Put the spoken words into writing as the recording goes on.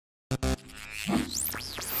I've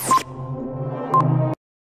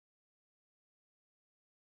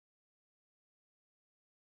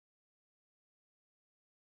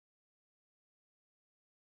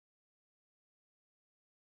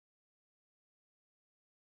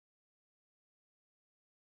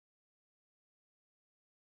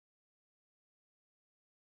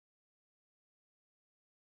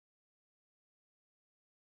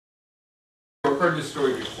heard this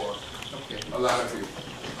story before. Okay, a lot of you.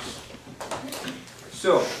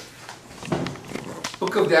 So,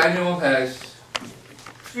 Book of Daniel has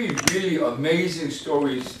three really amazing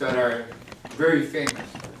stories that are very famous.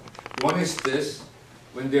 One is this,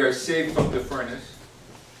 when they are saved from the furnace.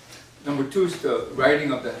 Number two is the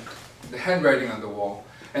writing of the handwriting on the wall.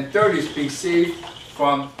 And third is being saved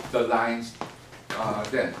from the lion's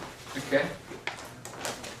den. Okay?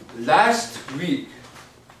 Last week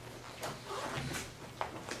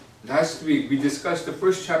we discussed the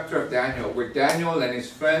first chapter of Daniel, where Daniel and his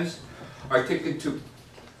friends are taken to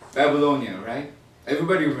Babylonia, right?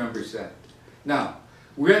 Everybody remembers that. Now,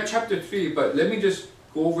 we're at chapter 3, but let me just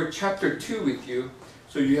go over chapter 2 with you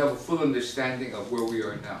so you have a full understanding of where we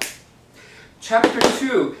are now. Chapter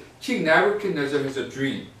 2, King Nebuchadnezzar has a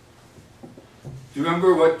dream. Do you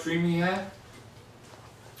remember what dream he had?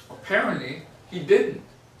 Apparently, he didn't.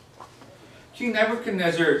 King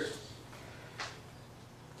Nebuchadnezzar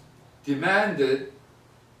demanded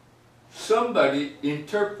somebody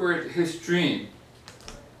interpret his dream.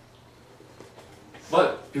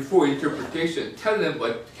 But before interpretation, tell him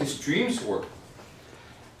what his dreams were.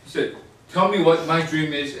 He said, tell me what my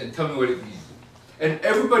dream is and tell me what it means. And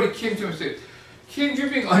everybody came to him and said, King, you're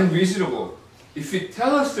being unreasonable. If you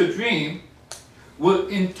tell us the dream, we'll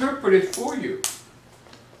interpret it for you.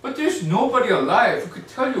 But there's nobody alive who could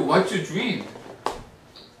tell you what you dreamed.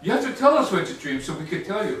 You have to tell us what you dreamed so we could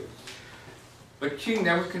tell you. But King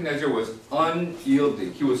Nebuchadnezzar was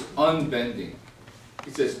unyielding. He was unbending. He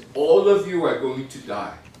says, all of you are going to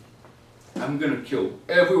die. I'm going to kill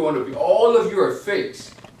every one of you. All of you are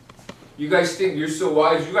fakes. You guys think you're so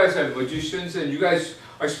wise. You guys are magicians and you guys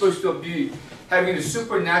are supposed to be having a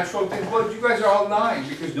supernatural thing. Well, you guys are all lying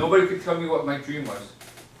because nobody could tell me what my dream was.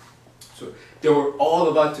 So they were all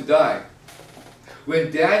about to die. When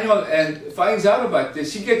Daniel finds out about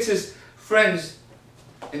this, he gets his friends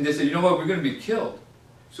and they say, you know what, we're going to be killed.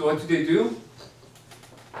 So what do?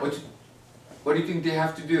 What do you think they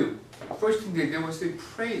have to do? First thing they did was they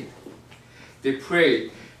prayed. They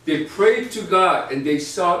prayed. They prayed to God and they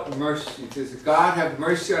sought mercy. They said, God, have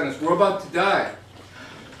mercy on us. We're about to die.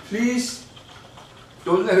 Please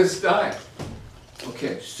don't let us die.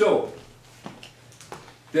 Okay, so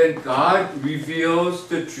then God reveals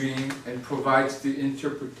the dream and provides the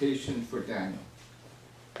interpretation for Daniel.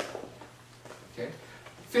 Okay?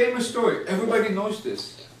 Famous story. Everybody knows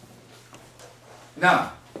this.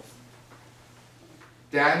 Now,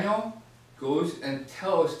 Daniel goes and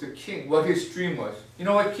tells the king what his dream was. You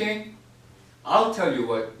know what, king? I'll tell you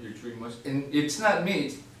what your dream was. And it's not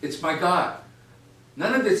me. It's my God.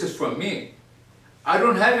 None of this is from me. I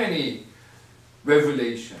don't have any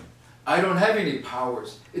revelation. I don't have any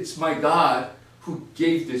powers. It's my God who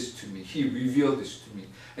gave this to me. He revealed this to me.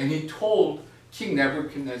 And he told King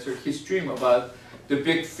Nebuchadnezzar his dream about the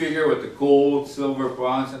big figure with the gold, silver,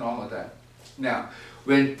 bronze, and all of that. Now,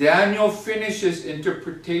 when Daniel finishes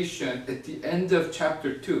interpretation at the end of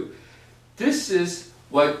chapter 2, this is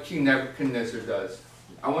what King Nebuchadnezzar does.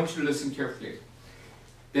 I want you to listen carefully.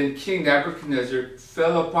 Then King Nebuchadnezzar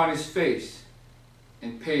fell upon his face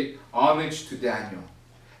and paid homage to Daniel,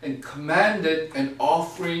 and commanded an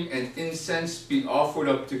offering and incense be offered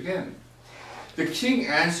up to him. The king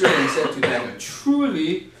answered and said to Daniel,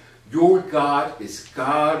 truly your God is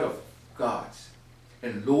God of gods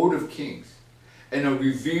and Lord of kings, and a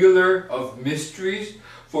revealer of mysteries,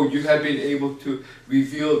 for you have been able to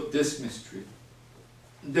reveal this mystery.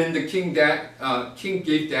 Then the king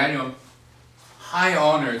gave Daniel high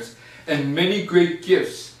honors and many great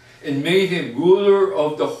gifts, and made him ruler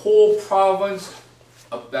of the whole province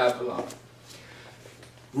of Babylon.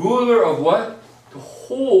 Ruler of what? The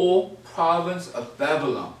whole province of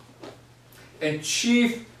Babylon. And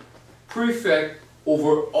chief prefect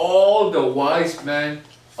over all the wise men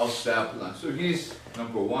of Babylon. So he's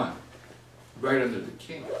number one, right under the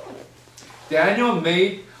king. Daniel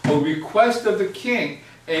made a request of the king,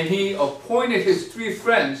 and he appointed his three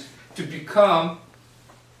friends to become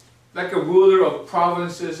like a ruler of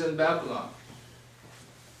provinces in Babylon.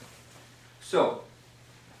 So,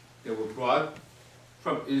 they were brought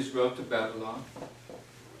from Israel to Babylon.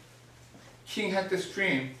 King had this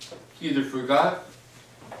dream. He either forgot,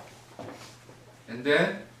 and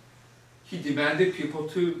then he demanded people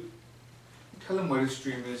to tell him what his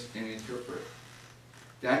dream is and interpret.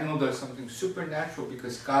 Daniel does something supernatural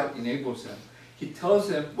because God enables him. He tells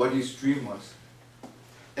him what his dream was.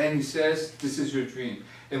 And he says, this is your dream.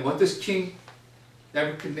 And what does King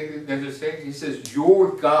Nebuchadnezzar say? He says,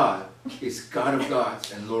 your God is God of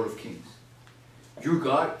gods and Lord of kings. Your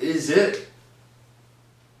God is it.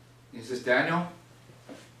 He says, Daniel,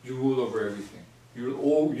 you rule over everything. You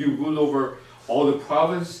rule over all the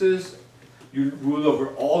provinces. You rule over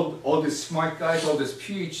all these smart guys, all these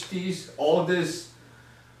PhDs, all this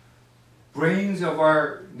brains of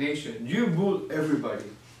our nation. You rule everybody.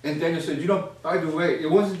 And Daniel said, you know, by the way, it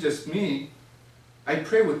wasn't just me. I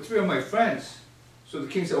prayed with 3 of my friends. So the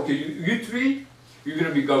king said, okay, you 3, you're going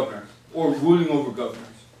to be governors, or ruling over governors.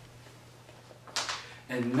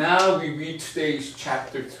 And now we read today's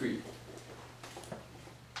chapter 3.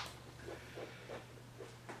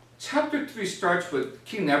 Chapter 3 starts with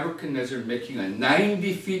King Nebuchadnezzar making a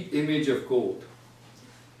 90-feet image of gold.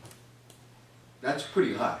 That's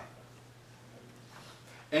pretty high.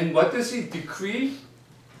 And what does he decree?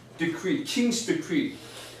 Decree, king's decree.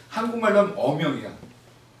 한국말로 하면 어명이야.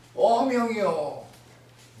 어명이요.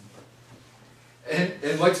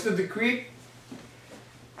 And what's the decree?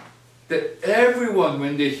 That everyone,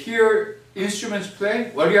 when they hear instruments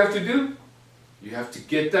play, what do you have to do? You have to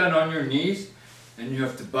get down on your knees and you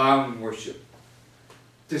have to bow and worship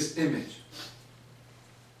this image.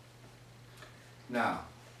 Now,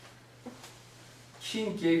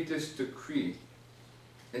 king gave this decree,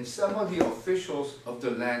 and some of the officials of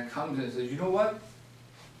the land comes and says, you know what?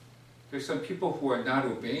 There's some people who are not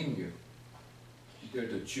obeying you. They're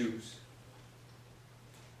the Jews.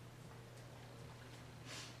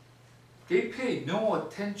 They pay no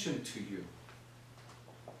attention to you.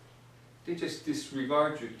 They just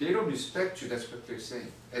disregard you. They don't respect you, that's what they're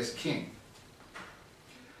saying, as king.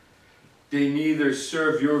 They neither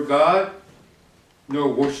serve your God,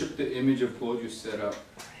 nor worship the image of gold you set up.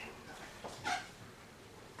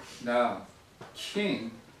 Now,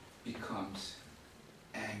 king becomes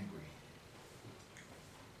angry.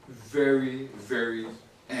 Very, very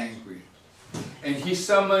angry. And he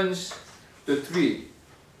summons the 3.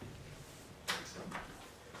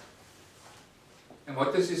 And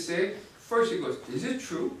what does he say? First he goes, is it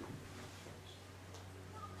true?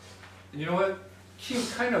 And you know what? King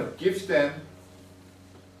kind of gives them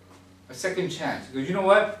a second chance. He goes, you know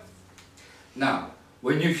what? Now,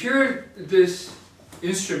 when you hear this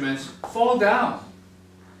instruments, fall down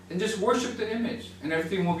and just worship the image and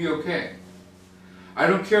everything will be okay. I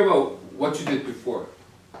don't care about what you did before.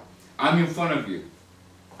 I'm in front of you.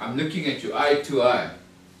 I'm looking at you eye to eye.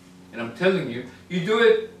 And I'm telling you, you do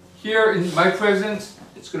it here in my presence,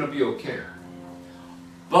 it's going to be okay.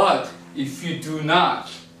 But if you do not,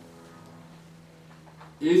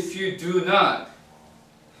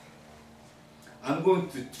 I'm going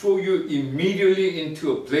to throw you immediately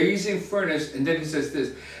into a blazing furnace. And then he says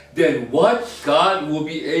this, then what God will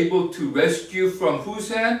be able to rescue from whose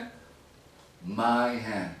hand? My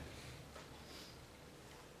hand.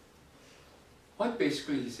 What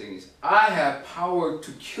basically he's saying is, I have power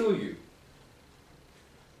to kill you.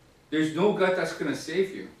 There's no God that's going to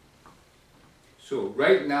save you. So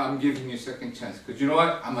right now I'm giving you a second chance. Because you know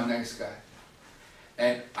what? I'm a nice guy.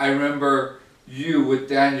 And I remember you with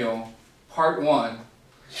Daniel, part 1,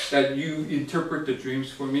 that you interpret the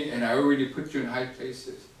dreams for me and I already put you in high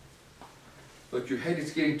places. But your head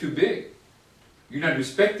is getting too big. You're not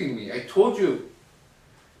respecting me. I told you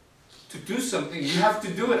to do something. You have to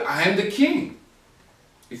do it. I am the king.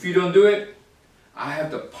 If you don't do it, I have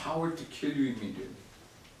the power to kill you immediately.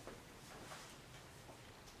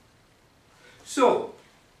 So,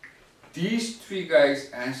 these 3 guys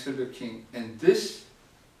answer the king, and this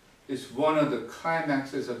is one of the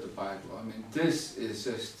climaxes of the Bible. I mean, this is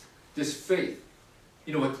just, this faith.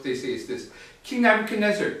 You know what they say is this. King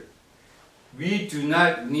Nebuchadnezzar, we do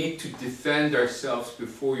not need to defend ourselves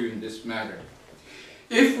before you in this matter.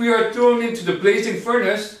 If we are thrown into the blazing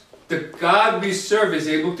furnace, the God we serve is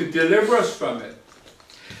able to deliver us from it.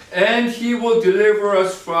 And he will deliver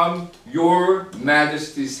us from your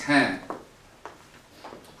majesty's hand.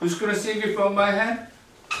 Who's going to save you from my hand?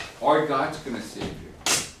 Our God's going to save you.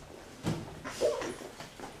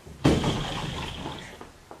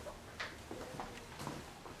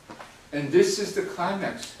 And this is the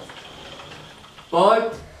climax.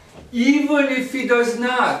 But even if he does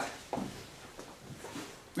not,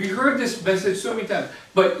 we heard this message so many times,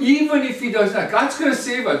 but even if he does not, God's going to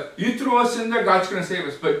save us. You throw us in there, God's going to save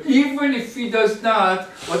us. But even if he does not,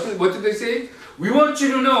 what did they say? We want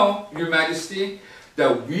you to know, Your Majesty,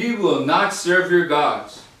 that we will not serve your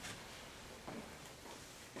gods.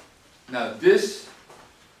 Now this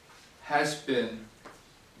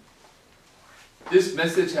this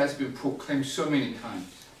message has been proclaimed so many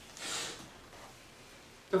times.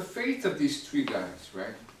 The faith of these three guys,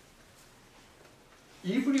 right?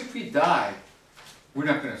 Even if we die, we're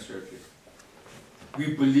not going to serve you.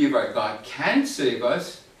 We believe our God can save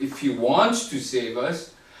us if He wants to save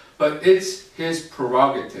us, but it's His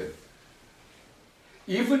prerogative.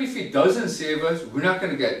 Even if He doesn't save us, we're not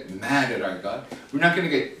going to get mad at our God. We're not going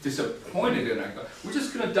to get disappointed in our God. We're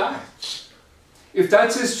just going to die. If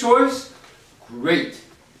that's His choice, great.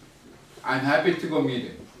 I'm happy to go meet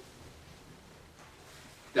Him.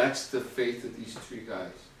 That's the faith of these three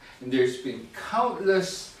guys. And there's been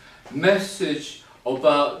countless messages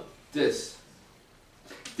about this.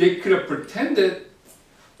 They could have pretended,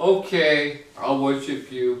 okay, I'll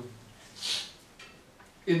worship you.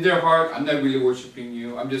 In their heart, I'm not really worshiping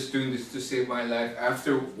you. I'm just doing this to save my life.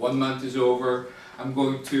 After 1 month is over, I'm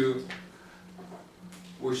going to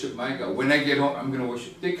worship my God. When I get home, I'm going to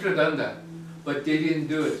worship. They could have done that, but they didn't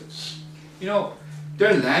do it. You know,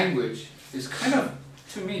 their language is kind of,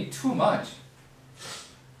 to me, too much.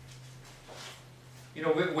 You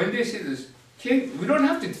know, when they say this, King, we don't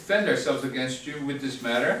have to defend ourselves against you with this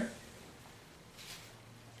matter.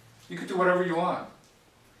 You can do whatever you want.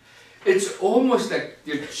 It's almost like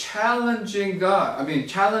they're challenging God. I mean,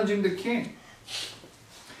 challenging the king.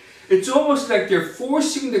 It's almost like they're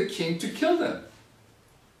forcing the king to kill them.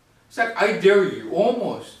 It's like, I dare you,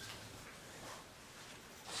 almost.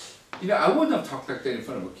 You know, I wouldn't have talked like that in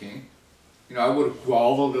front of a king. You know, I would have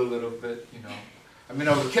groveled a little bit, you know. I mean,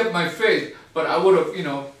 I would have kept my faith, but I would have, you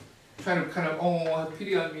know, trying to kind of, have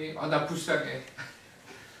pity on me. 나 불쌍해.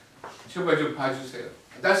 제발 좀 봐주세요.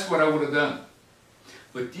 That's what I would have done.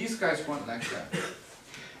 But these guys weren't like that.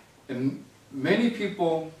 And many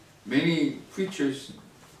people, many preachers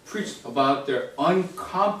preached about their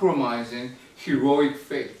uncompromising, heroic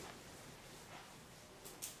faith.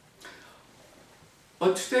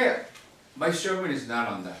 But today, my sermon is not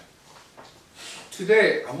on that.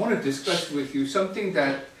 Today, I want to discuss with you something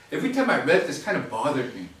that every time I read this kind of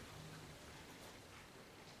bothered me.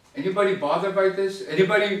 Anybody bothered by this?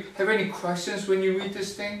 Anybody have any questions when you read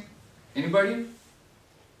this thing? Anybody?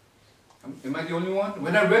 Am I the only one?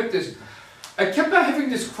 When I read this, I kept on having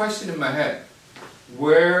this question in my head.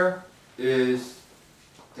 Where is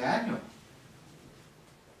Daniel?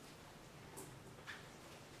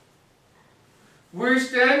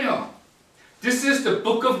 Where's Daniel? This is the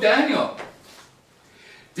book of Daniel.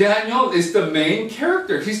 Daniel is the main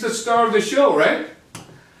character. He's the star of the show, right?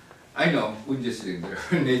 I know. We're just sitting there.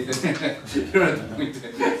 Nathan. You don't have to point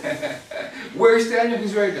it. Where's Daniel?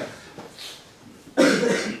 He's right there.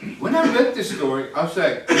 When I read this story, I was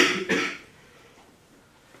like,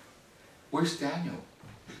 where's Daniel?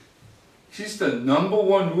 He's the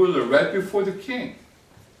 #1 ruler right before the king.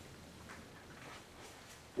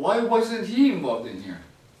 Why wasn't he involved in here?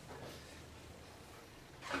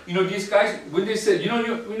 You know, these guys, when they said, you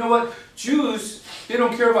know what? Jews, they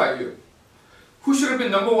don't care about you. Who should have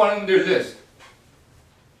been #1 on their list?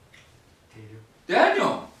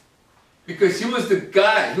 Daniel. Because he was the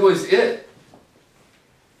guy, he was it.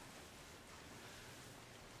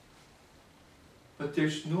 But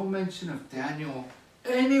there's no mention of Daniel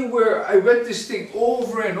anywhere. I read this thing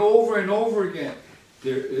over and over and over again.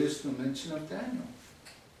 There is no mention of Daniel.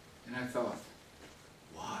 And I thought,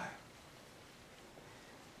 why?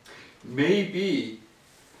 Maybe,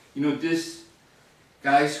 you know, these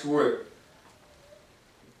guys who were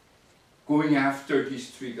going after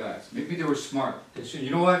these three guys, maybe they were smart. They said,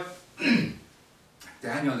 you know what?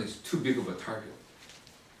 Daniel is too big of a target.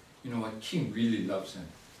 You know what? King really loves him.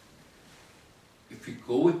 If we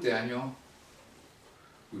go with Daniel,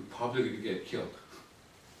 we're probably going to get killed.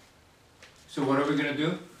 So what are we going to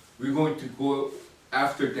do? We're going to go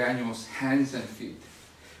after Daniel's hands and feet.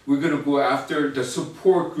 We're going to go after the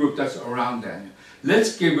support group that's around Daniel.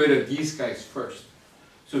 Let's get rid of these guys first.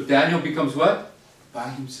 So Daniel becomes what? By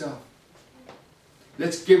himself.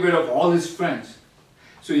 Let's get rid of all his friends.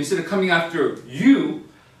 So instead of coming after you,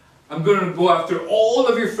 I'm going to go after all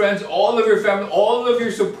of your friends, all of your family, all of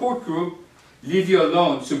your support group, leave you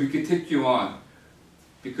alone so we can take you on.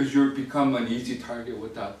 Because you'll become an easy target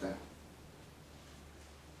without that.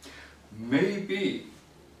 Maybe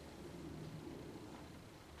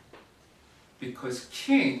because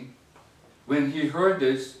King, when he heard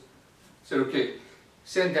this, said, okay,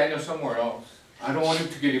 send Daniel somewhere else. I don't want him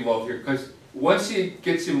to get involved here, because once he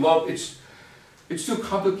gets involved, it's too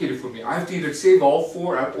complicated for me. I have to either save all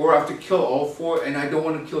four or I have to kill all four, and I don't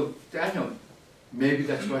want to kill Daniel. Maybe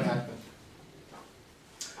that's what happened.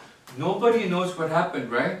 Nobody knows what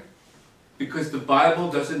happened, right? Because the Bible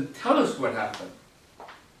doesn't tell us what happened.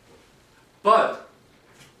 But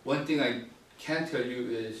one thing I can tell you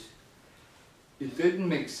is it didn't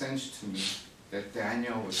make sense to me that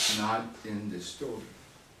Daniel was not in this story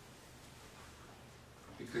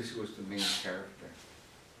because he was the main character.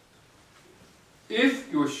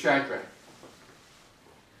 If you were Shadrach,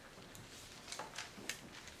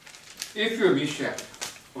 if you're Meshach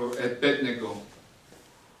or Abednego,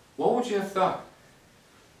 what would you have thought?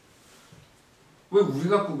 왜 우리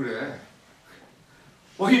갖고 그래?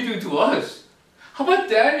 What are you doing to us? How about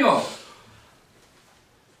Daniel?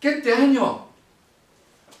 Get Daniel.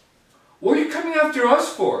 What are you coming after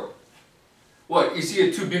us for? What, is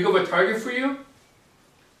he too big of a target for you?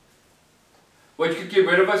 What, you could get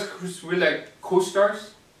rid of us because we're like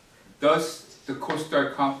co-stars? Thus, the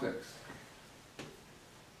co-star complex.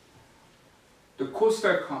 The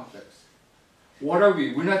co-star complex. What are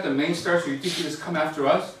we? We're not the main stars, so you think you just come after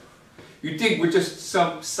us? You think we're just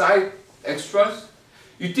some side extras?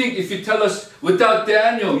 You think if you tell us, without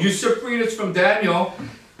Daniel, you separate us from Daniel,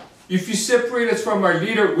 if you separate us from our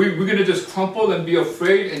leader, we're going to just crumple and be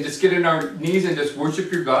afraid and just get on our knees and just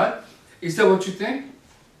worship your God? Is that what you think?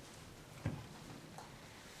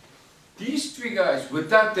 These three guys,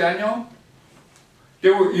 without Daniel,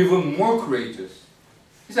 they were even more courageous.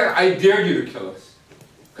 He's like, I dare you to kill us,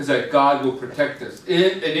 because God will protect us.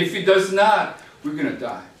 And if he does not, we're going to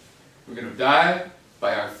die. We're going to die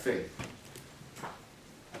by our faith.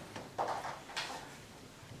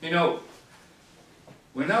 You know,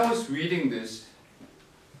 when I was reading this,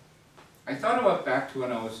 I thought about back to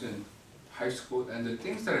when I was in high school, and the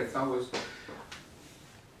things that I thought was,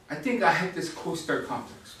 I think I had this co-star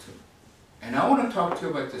complex too. And I want to talk to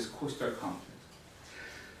you about this co-star complex.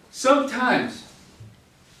 Sometimes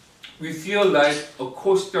we feel like a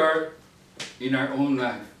co-star in our own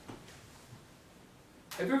life.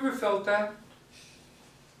 Have you ever felt that?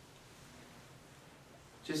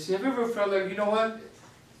 Just, have you ever felt like, you know what?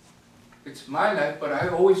 It's my life, but I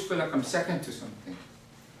always feel like I'm second to something.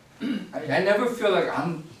 I never feel like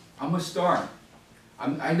I'm a star.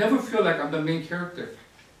 I never feel like I'm the main character.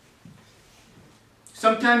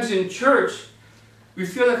 Sometimes in church, we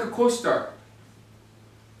feel like a co-star.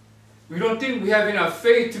 We don't think we have enough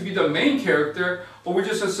faith to be the main character, or we're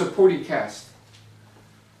just a supporting cast.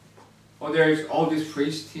 Or there's all this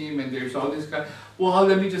praise team, and there's all this guy. Well,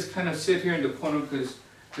 let me just kind of sit here in the corner because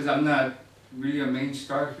I'm not really a main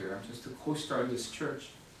star here. I'm just a co-star in this church.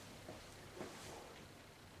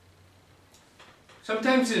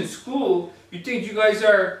 Sometimes in school, you think you guys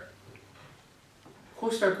are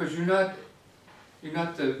co-star because you're not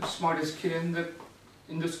the smartest kid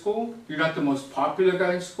in the school. You're not the most popular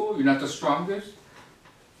guy in school. You're not the strongest.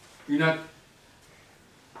 You're not.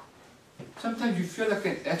 Sometimes you feel like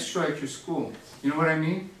an extra at your school. You know what I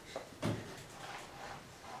mean?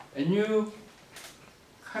 And you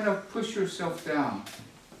kind of push yourself down.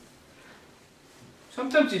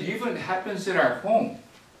 Sometimes it even happens at our home.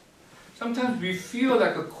 Sometimes we feel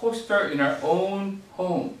like a co-star in our own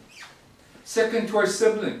home. Second to our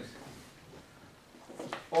siblings.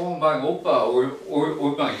 Oh, my oppa,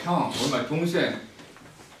 or my 형, or my 동생,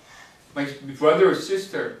 my brother or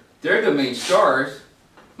sister, they're the main stars.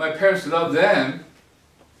 My parents love them.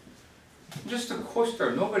 I'm just a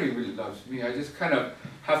co-star. Nobody really loves me. I just kind of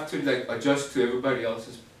have to like adjust to everybody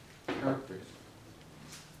else's characters.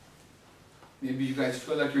 Maybe you guys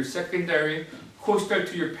feel like you're secondary co-star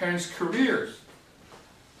to your parents' careers.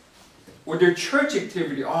 Or their church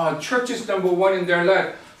activity. Oh, church is number one in their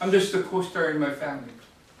life. I'm just a co-star in my family.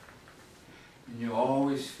 And you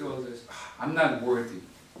always feel this, I'm not worthy.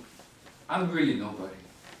 I'm really nobody.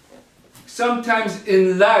 Sometimes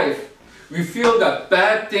in life, we feel that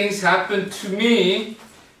bad things happen to me,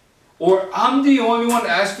 or I'm the only one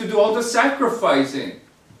asked to do all the sacrificing.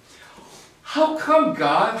 How come,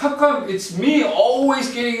 God? How come it's me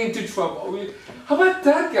always getting into trouble? How about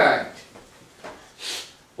that guy?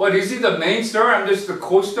 What, is he the main star? I'm just the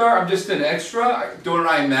co-star? I'm just an extra? Don't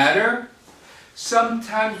I matter?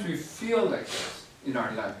 Sometimes we feel like this in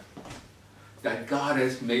our life, that God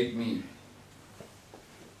has made me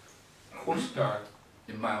co-star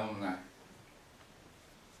in my own life.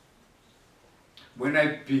 When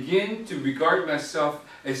I begin to regard myself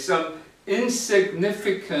as some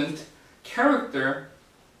insignificant character,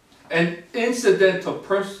 an incidental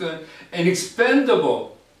person, an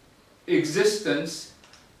expendable existence,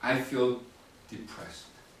 I feel depressed.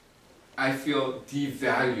 I feel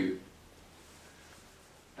devalued.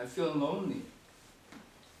 I feel lonely.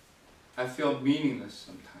 I feel meaningless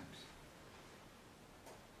sometimes.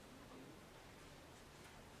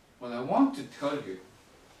 Well, I want to tell you,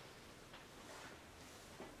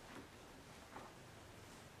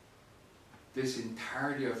 this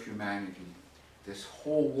entirety of humanity, this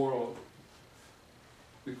whole world.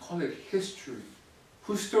 We call it history.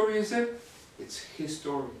 Whose story is it? It's His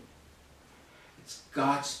story. It's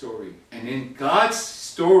God's story. And in God's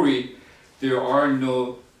story, there are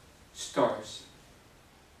no stars.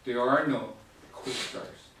 There are no co-stars.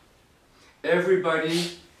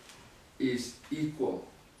 Everybody is equal.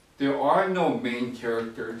 There are no main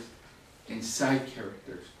characters and side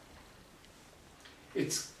characters.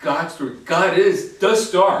 It's God's story. God is the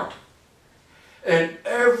star. And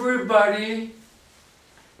everybody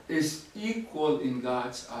is equal in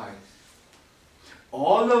God's eyes.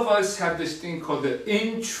 All of us have this thing called the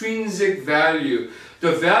intrinsic value.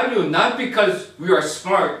 The value not because we are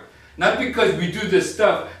smart, not because we do this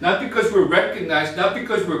stuff, not because we're recognized, not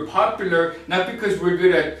because we're popular, not because we're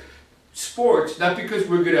good at sports, not because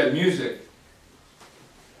we're good at music.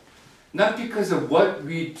 Not because of what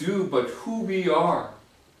we do, but who we are.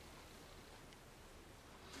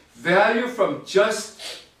 Value from just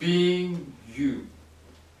being you.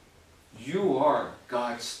 You are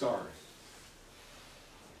God's stars.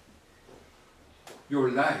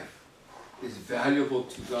 Your life is valuable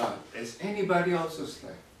to God as anybody else's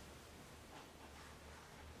life.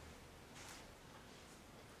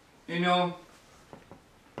 You know,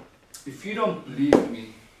 if you don't believe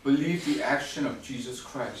me, believe the action of Jesus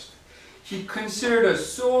Christ. He considered us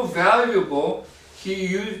so valuable,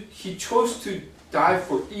 He chose to die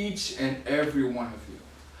for each and every one of you.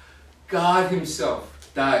 God Himself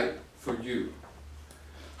died for you.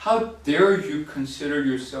 How dare you consider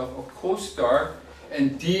yourself a co-star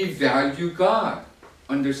and devalue God?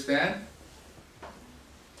 Understand?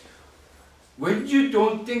 When you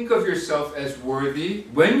don't think of yourself as worthy,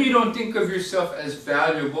 when you don't think of yourself as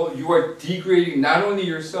valuable, you are degrading not only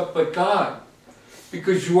yourself but God.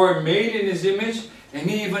 Because you are made in His image and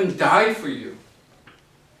He even died for you.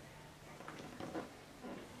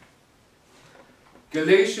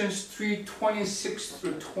 Galatians 3:26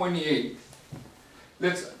 through 28.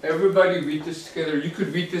 Let's everybody read this together. You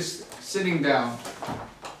could read this sitting down.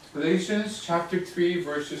 Galatians chapter 3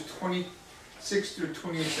 verses 26 through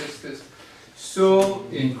 28 says this. So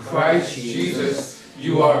in Christ Jesus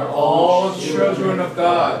you are all children of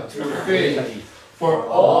God through faith. For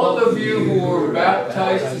all of you who were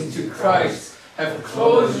baptized into Christ have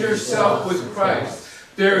clothed yourself with Christ.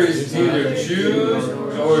 There is neither Jews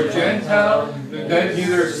nor Gentile,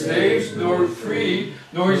 neither slaves nor free,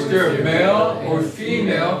 nor is there male or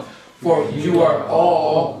female, for you are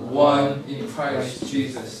all one in Christ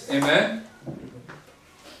Jesus. Amen?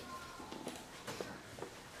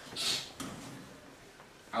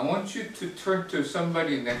 I want you to turn to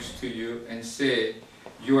somebody next to you and say,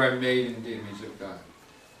 you are made in the image of God.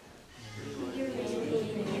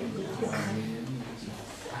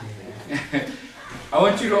 I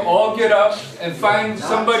want you to all get up and find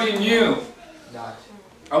somebody new.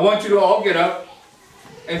 I want you to all get up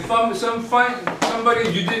and find somebody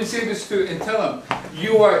you didn't say this to and tell them,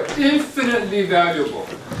 you are infinitely valuable.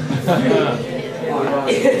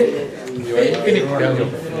 You are infinitely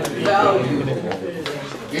valuable.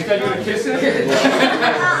 You thought you were going to kiss him? You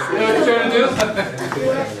know what you're trying to do?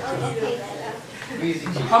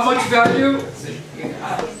 How much value?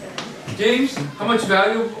 James, how much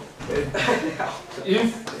value?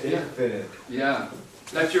 Infinite. Yeah.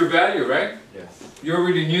 That's your value, right? Yes. You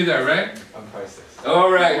already knew that, right? I'm priceless.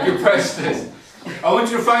 Alright, you're priceless. I want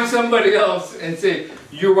you to find somebody else and say,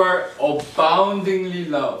 you are aboundingly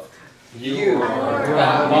loved. You are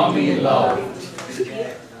aboundingly loved.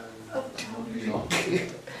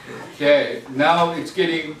 Okay, now it's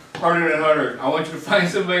getting harder and harder. I want you to find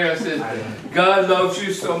somebody else that says, God loves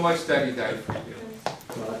you so much that He died for you.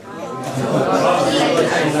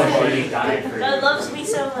 God loves me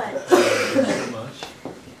so much.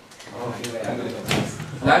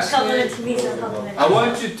 Lastly, I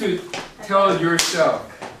want you to tell yourself,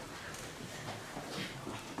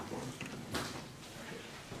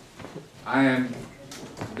 I am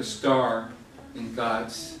the star in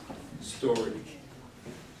God's story.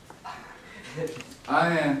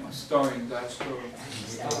 I am a star in God's story.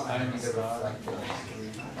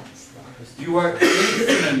 You are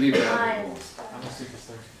infinitely valuable. I'm a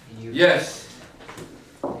superstar. Yes.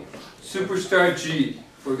 Superstar G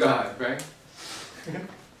for God, right?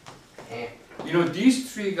 You know,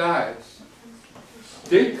 these three guys,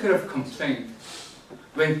 they could have complained.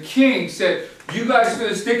 When King said, you guys do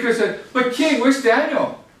this, they could have said, but King, where's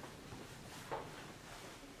Daniel?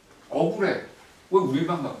 억울해. 왜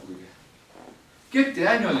우리만 갖고 그래? Get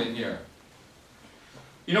Daniel in here.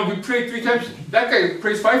 You know, we prayed 3 times. That guy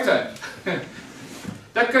prays 5 times.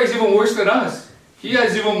 That guy's even worse than us. He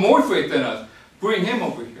has even more faith than us. Bring him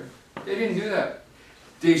over here. They didn't do that.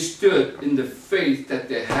 They stood in the faith that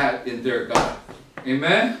they had in their God.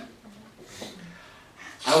 Amen?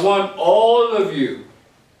 I want all of you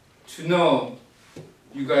to know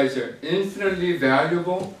you guys are infinitely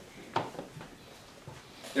valuable.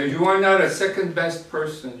 That you are not a second best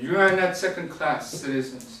person. You are not second class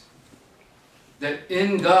citizens. That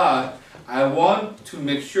in God, I want to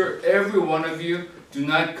make sure every one of you do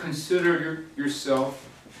not consider yourself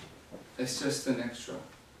as just an extra.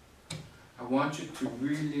 I want you to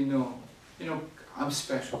really know, I'm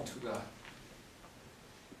special to God.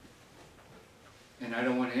 And I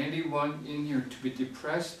don't want anyone in here to be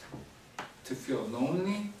depressed, to feel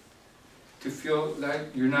lonely, to feel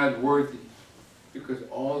like you're not worthy, because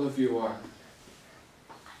all of you are.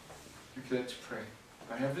 Okay, let's pray.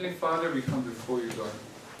 Our Heavenly Father, we come before you,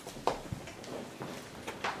 Lord.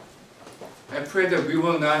 I pray that we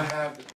will not have